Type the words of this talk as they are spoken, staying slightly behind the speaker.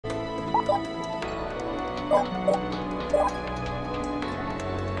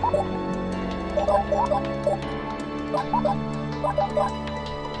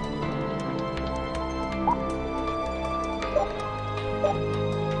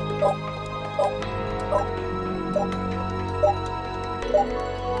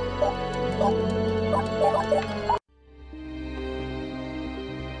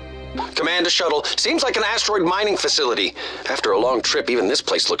Command to shuttle. Seems like an asteroid mining facility. After a long trip, even this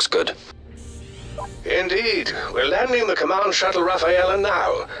place looks good. Indeed. We're landing the command shuttle Rafaela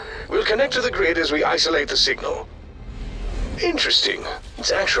now. We'll connect to the grid as we isolate the signal. Interesting.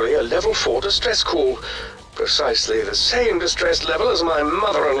 It's actually a level 4 distress call. Precisely the same distress level as my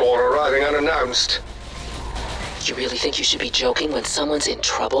mother-in-law arriving unannounced. You really think you should be joking when someone's in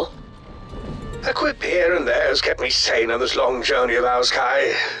trouble? A quip here and there has kept me sane on this long journey of ours,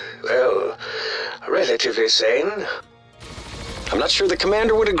 Kai. Well, relatively sane. I'm not sure the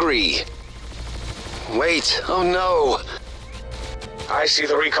commander would agree. Wait, oh no. I see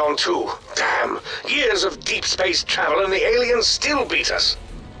the recon too. Damn, years of deep space travel and the aliens still beat us.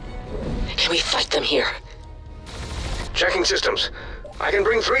 Can we fight them here? Checking systems. I can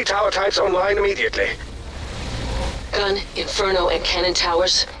bring 3 tower types online immediately. Gun, Inferno, and cannon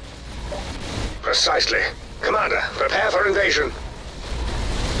towers? Precisely. Commander, prepare for invasion.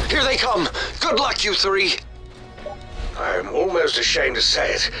 Here they come. Good luck, you 3. I'm almost ashamed to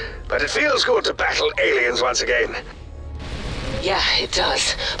say it, but it feels good to battle aliens once again. Yeah, it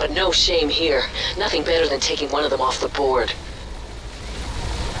does. But no shame here. Nothing better than taking one of them off the board.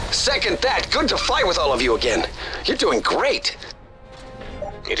 Second that. Good to fight with all of you again. You're doing great.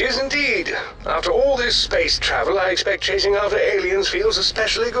 It is indeed. After all this space travel, I expect chasing after aliens feels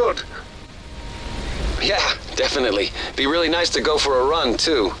especially good. Yeah, definitely. Be really nice to go for a run,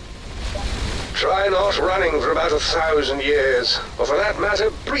 too. Try not running for about 1,000 years, or for that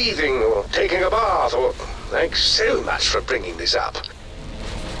matter, breathing, or taking a bath, or... Thanks so much for bringing this up.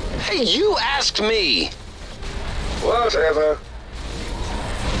 Hey, you asked me! Whatever.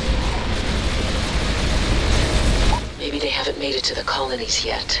 Maybe they haven't made it to the colonies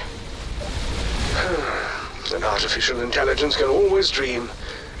yet. An artificial intelligence can always dream.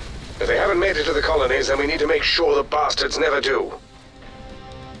 If they haven't made it to the colonies, then we need to make sure the bastards never do.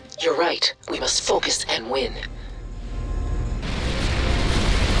 You're right. We must focus and win.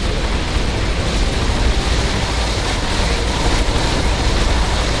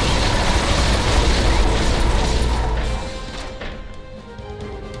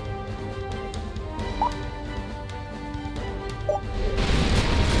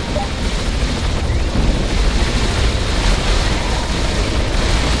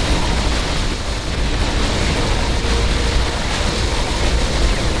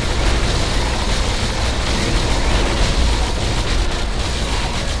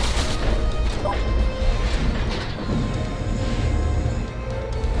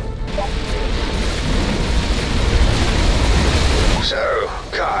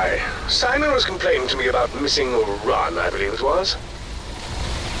 Simon was complaining to me about missing a run, I believe it was.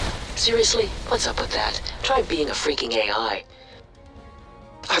 Seriously? What's up with that? Try being a freaking AI.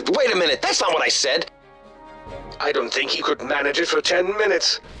 Wait a minute, that's not what I said. I don't think he could manage it for 10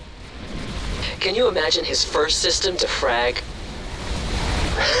 minutes. Can you imagine his first system to frag?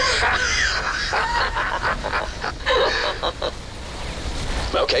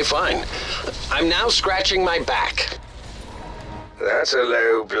 Okay, fine. I'm now scratching my back. That's a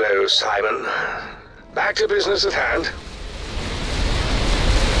low blow, Simon. Back to business at hand.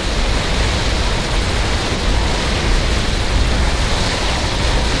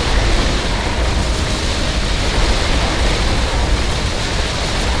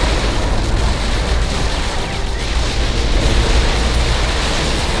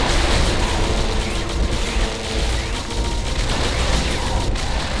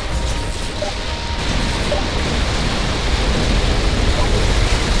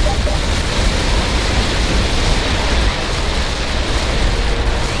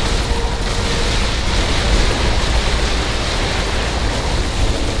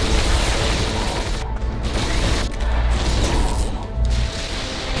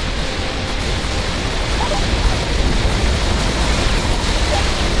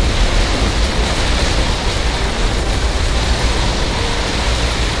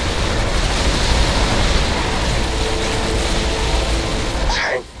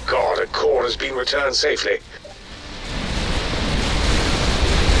 Return safely.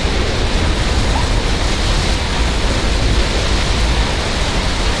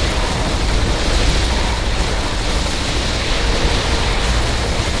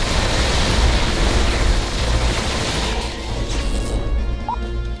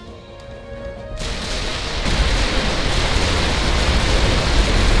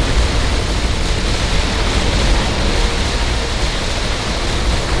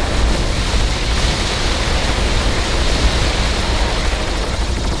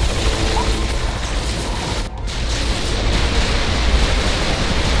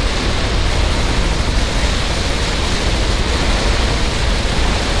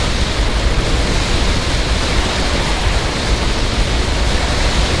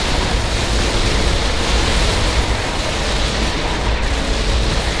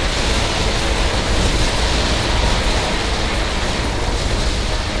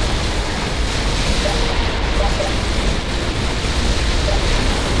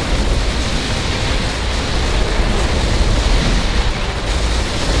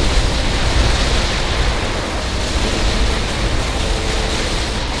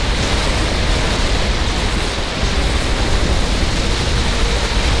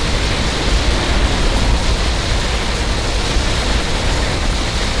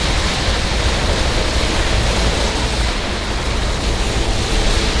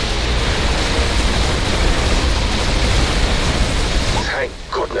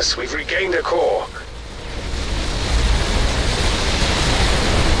 goodness, we've regained a core.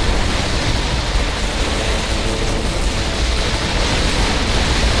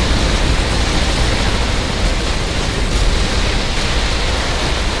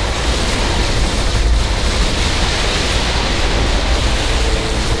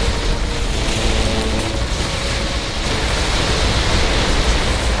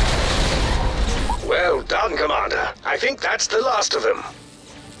 Well done, Commander. I think that's the last of them.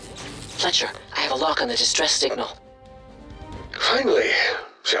 Fletcher, I have a lock on the distress signal. Finally.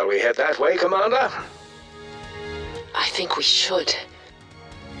 Shall we head that way, Commander? I think we should.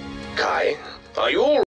 Kai, are you all